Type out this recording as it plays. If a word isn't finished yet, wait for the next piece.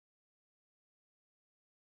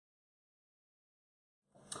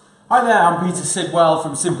Hi there, I'm Peter Sidwell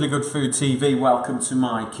from Simply Good Food TV. Welcome to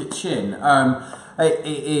my kitchen. It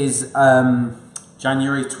is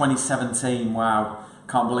January 2017. Wow,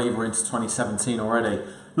 can't believe we're into 2017 already.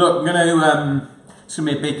 Look, it's going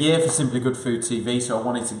to be a big year for Simply Good Food TV, so I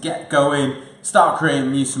wanted to get going, start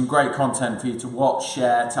creating you some great content for you to watch,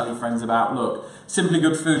 share, tell your friends about. Look, Simply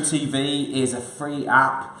Good Food TV is a free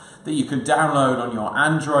app that you can download on your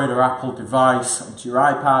Android or Apple device, onto your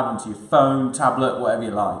iPad, onto your phone, tablet, whatever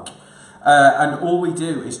you like. And all we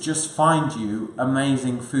do is just find you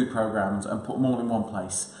amazing food programs and put them all in one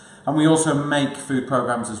place. And we also make food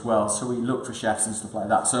programs as well, so we look for chefs and stuff like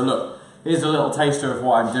that. So look, here's a little taster of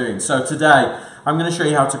what I'm doing. So today, I'm going to show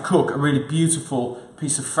you how to cook a really beautiful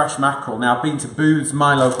piece of fresh mackerel. Now, I've been to Booths,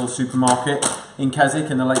 my local supermarket in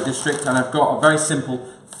Keswick in the Lake District, and I've got a very simple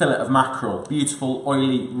fillet of mackerel. Beautiful,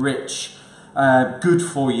 oily, rich, good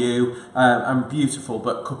for you, and beautiful,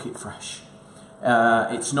 but cook it fresh.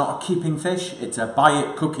 It's not a keeping fish, it's a buy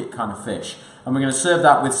it, cook it kind of fish. And we're going to serve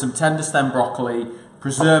that with some tender stem broccoli,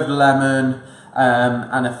 preserved lemon,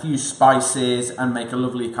 and a few spices, and make a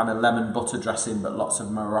lovely kind of lemon butter dressing, but lots of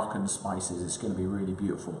Moroccan spices. It's going to be really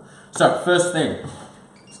beautiful. So, first thing,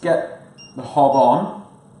 let's get the hob on.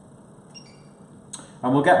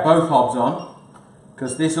 And we'll get both hobs on,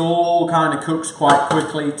 because this all kind of cooks quite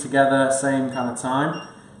quickly together, same kind of time.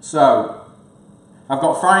 So, I've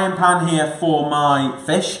got a frying pan here for my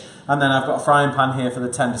fish, and then I've got a frying pan here for the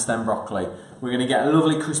tender stem broccoli. We're going to get a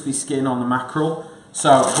lovely crispy skin on the mackerel.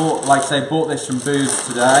 So, like I say, bought this from Booths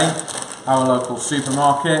today, our local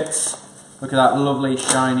supermarkets. Look at that lovely,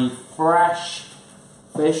 shiny, fresh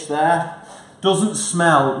fish there. Doesn't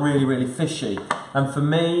smell really, really fishy. And for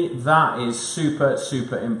me, that is super,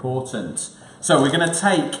 super important. So we're going to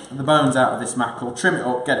take the bones out of this mackerel, trim it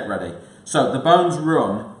up, get it ready. So the bones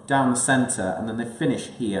run down the centre and then they finish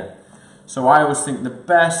here. So I always think the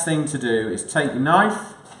best thing to do is take your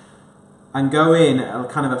knife and go in at a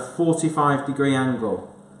kind of a 45-degree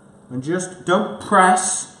angle. And just don't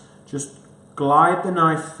press, just glide the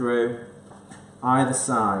knife through either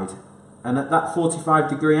side. And at that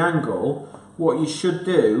 45-degree angle, what you should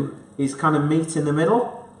do is kind of meet in the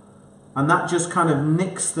middle. And that just kind of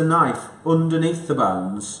nicks the knife underneath the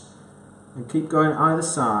bones. And keep going either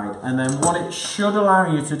side. And then what it should allow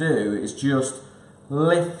you to do is just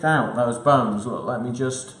lift out those bones. Look, let me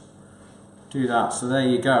just do that. So there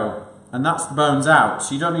you go. And that's the bones out.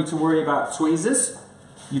 So you don't need to worry about tweezers.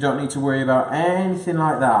 You don't need to worry about anything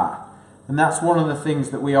like that. And that's one of the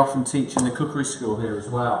things that we often teach in the cookery school here as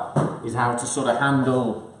well, is how to sort of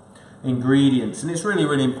handle ingredients. And it's really,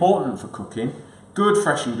 really important for cooking. Good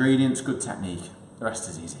fresh ingredients, good technique. The rest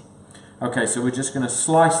is easy. Okay, so we're just going to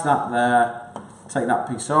slice that there, take that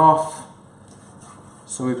piece off.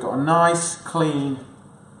 So we've got a nice, clean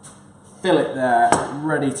fillet there,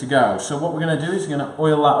 ready to go. So what we're going to do is we're going to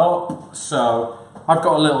oil that up. So I've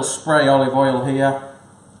got a little spray olive oil here.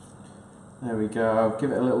 There we go.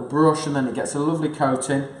 Give it a little brush and then it gets a lovely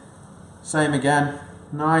coating. Same again,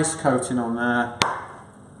 nice coating on there.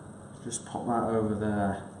 Just pop that over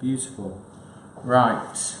there. Beautiful.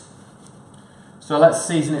 Right. So let's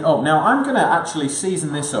season it up. Now I'm going to actually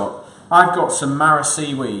season this up. I've got some Mara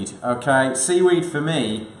seaweed, okay? Seaweed for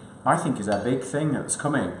me, I think is a big thing that's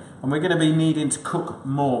coming. And we're going to be needing to cook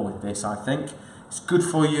more with this, I think. It's good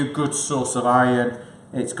for you, good source of iron.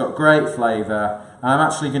 It's got great flavour. And I'm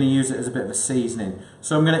actually going to use it as a bit of a seasoning.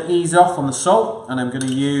 So I'm going to ease off on the salt and I'm going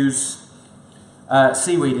to use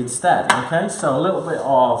seaweed instead, okay? So a little bit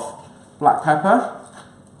of black pepper.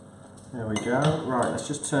 There we go. Right, let's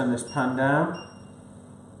just turn this pan down.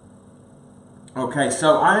 Okay,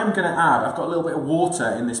 so I am going to add, I've got a little bit of water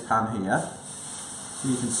in this pan here.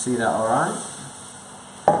 You can see that alright.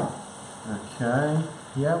 Okay,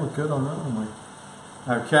 yeah, we're good on that, aren't we?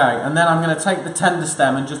 Okay, and then I'm going to take the tender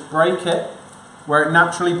stem and just break it where it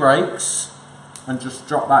naturally breaks and just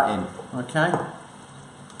drop that in, okay?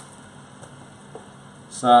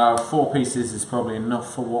 So 4 pieces is probably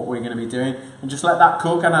enough for what we're going to be doing. And just let that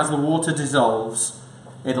cook, and as the water dissolves,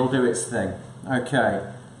 it'll do its thing.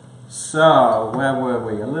 Okay. So, where were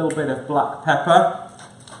we? A little bit of black pepper.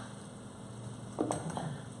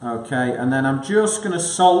 Okay, and then I'm just going to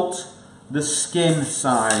salt the skin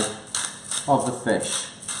side of the fish.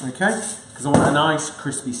 Okay? Because I want a nice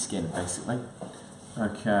crispy skin, basically.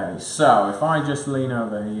 Okay, so if I just lean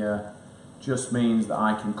over here, just means that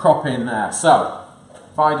I can crop in there. So,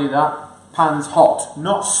 if I do that, pan's hot.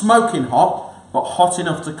 Not smoking hot, but hot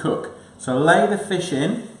enough to cook. So lay the fish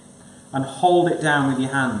in and hold it down with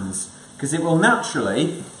your hands, because it will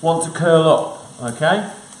naturally want to curl up,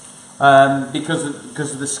 okay? Because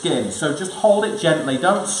of the skin. So just hold it gently,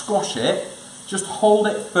 don't squash it, just hold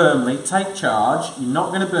it firmly, take charge, you're not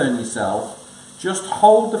going to burn yourself. Just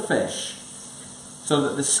hold the fish so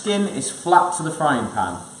that the skin is flat to the frying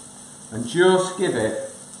pan and just give it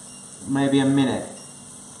maybe a minute.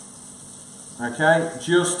 Okay,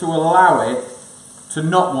 just to allow it to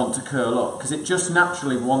not want to curl up, because it just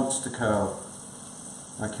naturally wants to curl.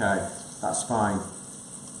 Okay, that's fine.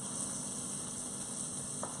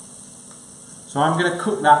 So I'm going to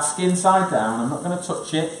cook that skin side down. I'm not going to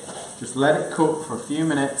touch it. Just let it cook for a few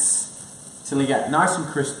minutes till you get nice and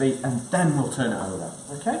crispy, and then we'll turn it over.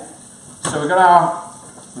 Okay? So we've got our,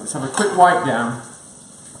 let's have a quick wipe down.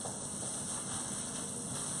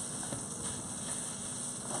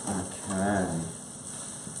 Okay.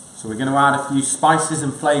 So we're going to add a few spices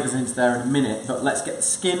and flavours into there in a minute, but let's get the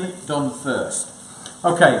skin done first.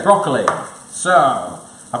 Okay, broccoli. So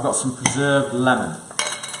I've got some preserved lemon.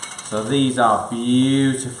 So these are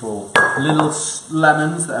beautiful little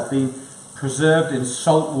lemons that have been preserved in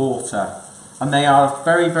salt water, and they are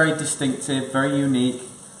very, very distinctive, very unique.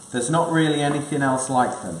 There's not really anything else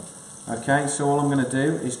like them. Okay, so all I'm going to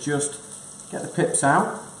do is just get the pips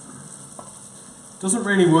out. Doesn't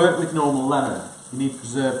really work with normal lemon. You need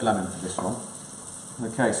preserved lemon for this one.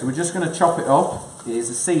 Okay, so we're just going to chop it up. It is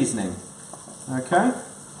a seasoning. Okay.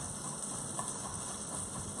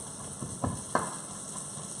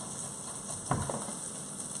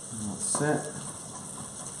 That's it.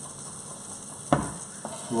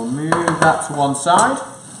 We'll move that to one side.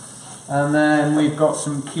 And then we've got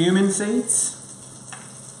some cumin seeds.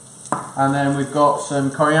 And then we've got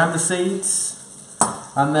some coriander seeds.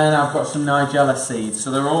 And then I've got some nigella seeds.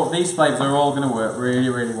 So these flavours are all going to work really,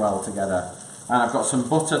 really well together. And I've got some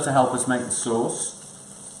butter to help us make the sauce.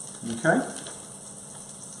 Okay.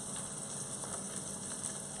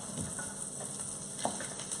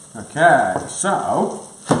 Okay, so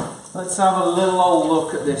let's have a little old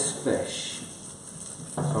look at this fish.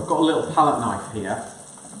 So I've got a little palette knife here,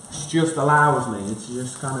 which just allows me to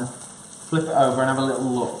just kind of flip it over and have a little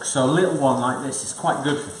look. So a little one like this is quite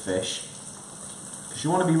good for fish, because you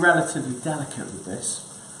want to be relatively delicate with this.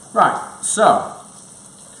 Right, so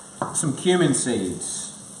some cumin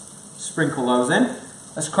seeds. Sprinkle those in.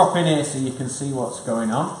 Let's crop in here so you can see what's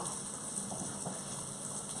going on.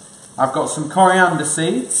 I've got some coriander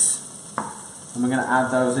seeds, and we're going to add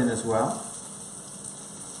those in as well.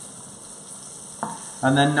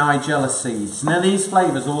 And then nigella seeds. Now these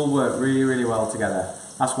flavours all work really, really well together.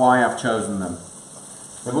 That's why I've chosen them.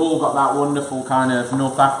 They've all got that wonderful kind of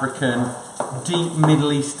North African, deep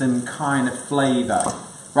Middle Eastern kind of flavour.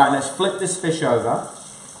 Right, let's flip this fish over.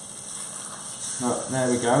 Oh, there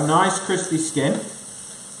we go, nice crispy skin.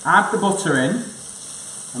 Add the butter in,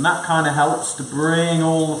 and that kind of helps to bring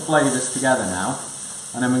all the flavours together now.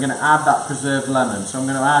 And then we're going to add that preserved lemon. So I'm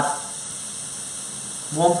going to add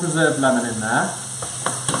one preserved lemon in there.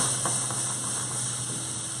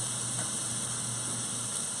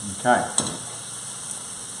 Okay.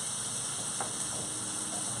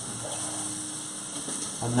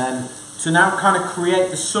 And then to now kind of create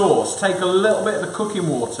the sauce, take a little bit of the cooking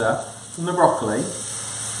water from the broccoli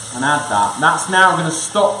and add that. That's now going to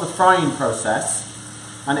stop the frying process,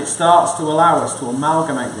 and it starts to allow us to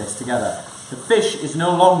amalgamate this together. The fish is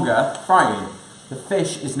no longer frying. The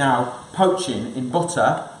fish is now poaching in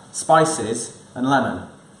butter, spices and lemon,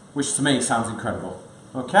 which to me sounds incredible.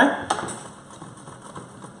 Okay?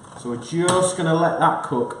 So we're just going to let that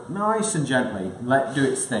cook nice and gently. Let it do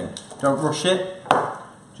its thing. Don't rush it.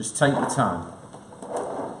 Just take your time.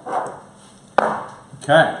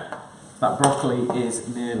 Okay. That broccoli is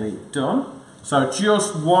nearly done. So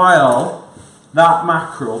just while that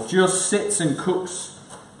mackerel just sits and cooks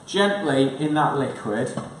gently in that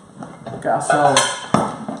liquid, get ourselves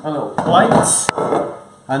a little plate,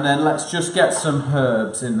 and then let's just get some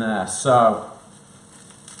herbs in there. So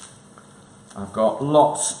I've got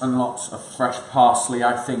lots and lots of fresh parsley.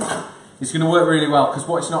 I think it's going to work really well, because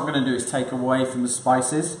what it's not going to do is take away from the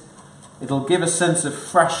spices. It'll give a sense of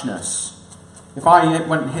freshness. If I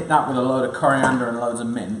went and hit that with a load of coriander and loads of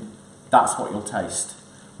mint, that's what you'll taste.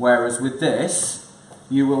 Whereas with this,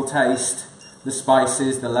 you will taste the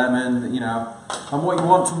spices, the lemon, you know. And what you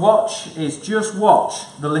want to watch is just watch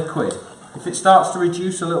the liquid. If it starts to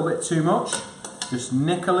reduce a little bit too much, just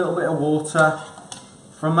nick a little bit of water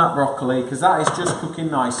from that broccoli, because that is just cooking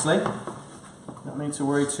nicely. Don't need to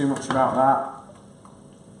worry too much about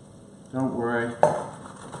that. Don't worry.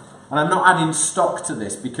 And I'm not adding stock to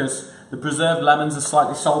this, because the preserved lemons are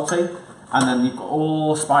slightly salty, and then you've got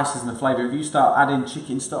all the spices and the flavour. If you start adding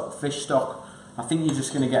chicken stock, fish stock, I think you're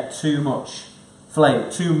just going to get too much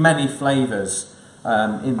flavour, too many flavours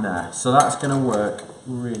in there. So that's going to work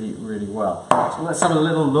really, really well. So let's have a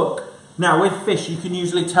little look. Now with fish you can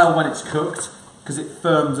usually tell when it's cooked because it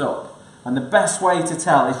firms up. And the best way to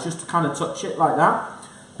tell is just to kind of touch it like that.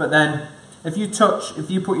 But then if you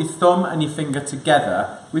put your thumb and your finger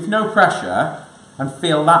together with no pressure and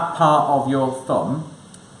feel that part of your thumb,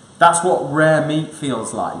 that's what rare meat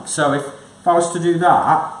feels like. So if I was to do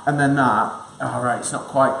that and then that, alright, it's not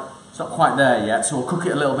quite there yet, so we'll cook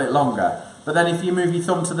it a little bit longer. But then if you move your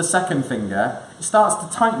thumb to the second finger, it starts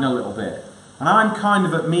to tighten a little bit. And I'm kind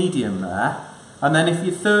of at medium there. And then if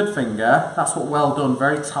your third finger, that's what well done,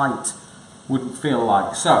 very tight, wouldn't feel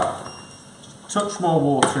like. So, touch more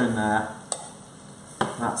water in there.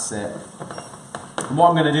 That's it. And what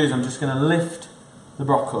I'm going to do is I'm just going to lift the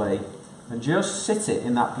broccoli and just sit it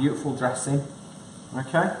in that beautiful dressing.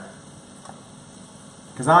 Okay?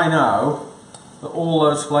 Because I know that all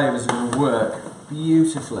those flavours are going to work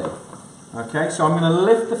beautifully. Okay, so I'm going to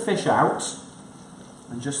lift the fish out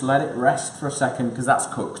and just let it rest for a second because that's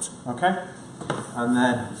cooked. Okay? And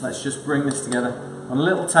then let's just bring this together. A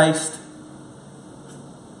little taste.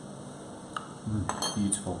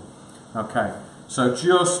 Beautiful. Okay, so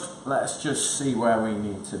let's just see where we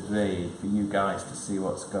need to be for you guys to see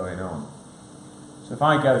what's going on. So if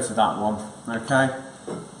I go to that one, okay,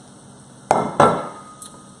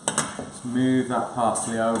 let's move that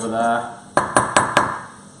parsley over there.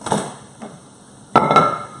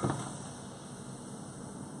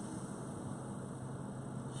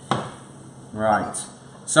 Right,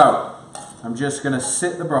 so I'm just going to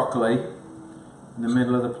sit the broccoli in the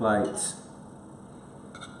middle of the plate.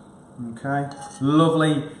 Okay,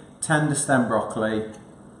 lovely tender stem broccoli,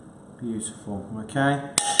 beautiful. Okay,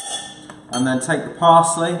 and then take the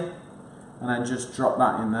parsley and then just drop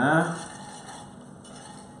that in there.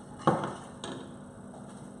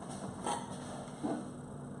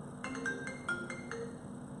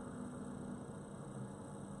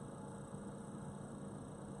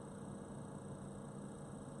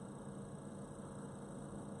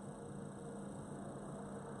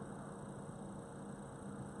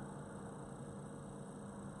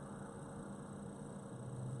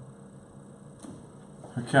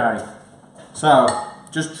 Okay, so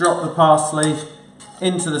just drop the parsley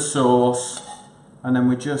into the sauce and then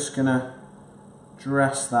we're just going to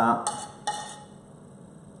dress that.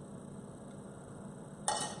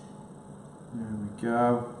 There we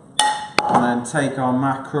go. And then take our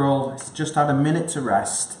mackerel. It's just had a minute to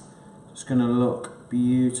rest. It's going to look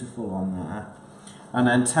beautiful on there. And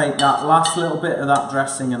then take that last little bit of that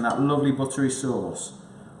dressing and that lovely buttery sauce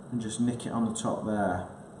and just nick it on the top there.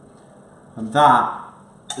 And that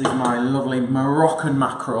is my lovely Moroccan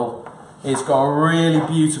mackerel. It's got a really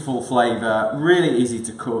beautiful flavour, really easy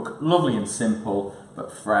to cook, lovely and simple,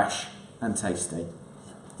 but fresh and tasty.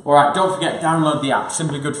 Alright, don't forget, download the app,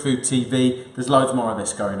 Simply Good Food TV. There's loads more of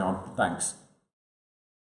this going on. Thanks.